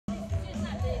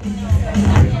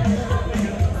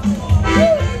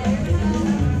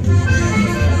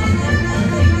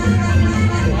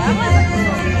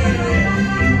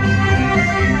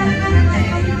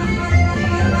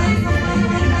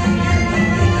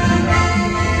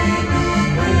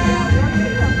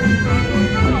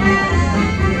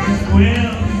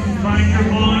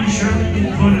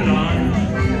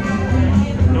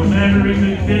If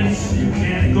it fits, you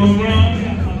can't go wrong.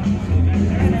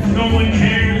 No one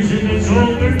cares if it's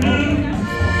old or new,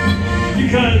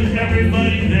 because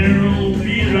everybody there will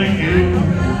be like you.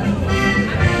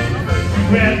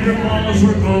 Grab your balls,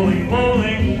 we're going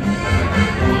bowling.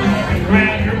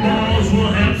 Grab your balls,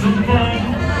 we'll have some fun.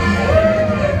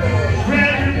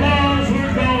 Grab your balls,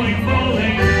 we're going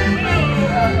bowling.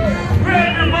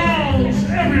 Grab your balls,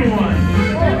 everyone.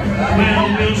 Well,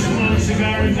 we'll smoke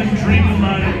cigars and drink a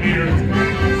lot of beer.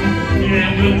 Yeah,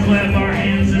 we'll clap our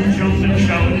hands and jump and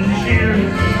shout and cheer.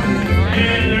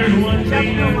 And there's one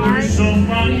thing that we're so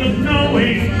fond of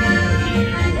knowing: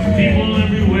 people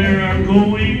everywhere are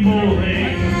going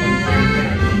bowling.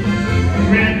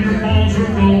 Grab your balls,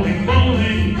 we're going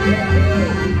bowling.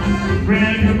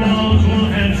 Grab your balls, we'll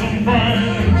have some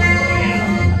fun.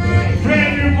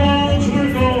 Grab your balls,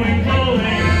 we're going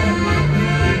bowling.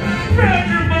 Grab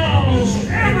your balls,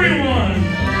 everyone!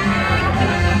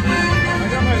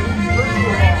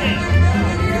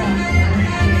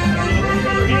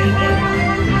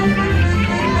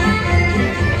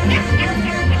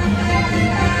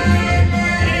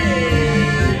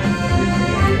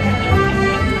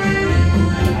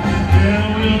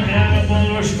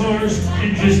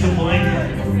 In just a blink,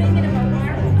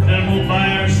 then we'll buy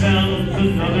ourselves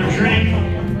another drink.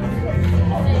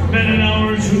 Been an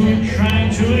hour or two trying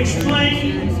to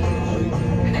explain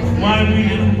why we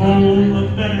didn't bowl a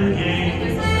better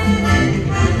game.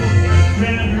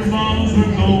 Grab your balls,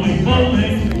 we're going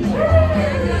bowling.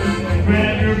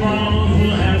 Grab your balls,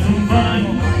 we'll have some fun.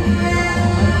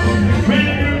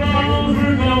 Grab your balls,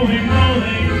 we're going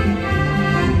bowling.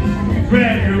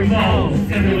 Grab your balls,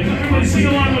 everybody sing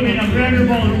along with me now. Grab your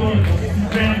balls, we're going.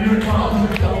 Grab your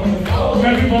balls,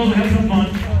 grab your balls and have some fun.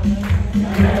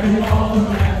 Grab your balls,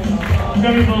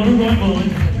 grab your balls, we're going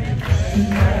bowling.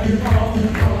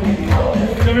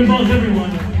 Grab your balls,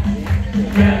 everyone.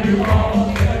 Grab your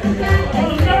balls,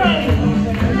 oh no!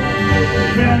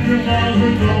 Grab your balls,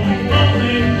 we're going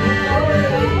bowling.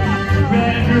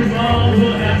 Grab your balls,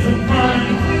 we'll have some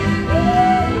fun.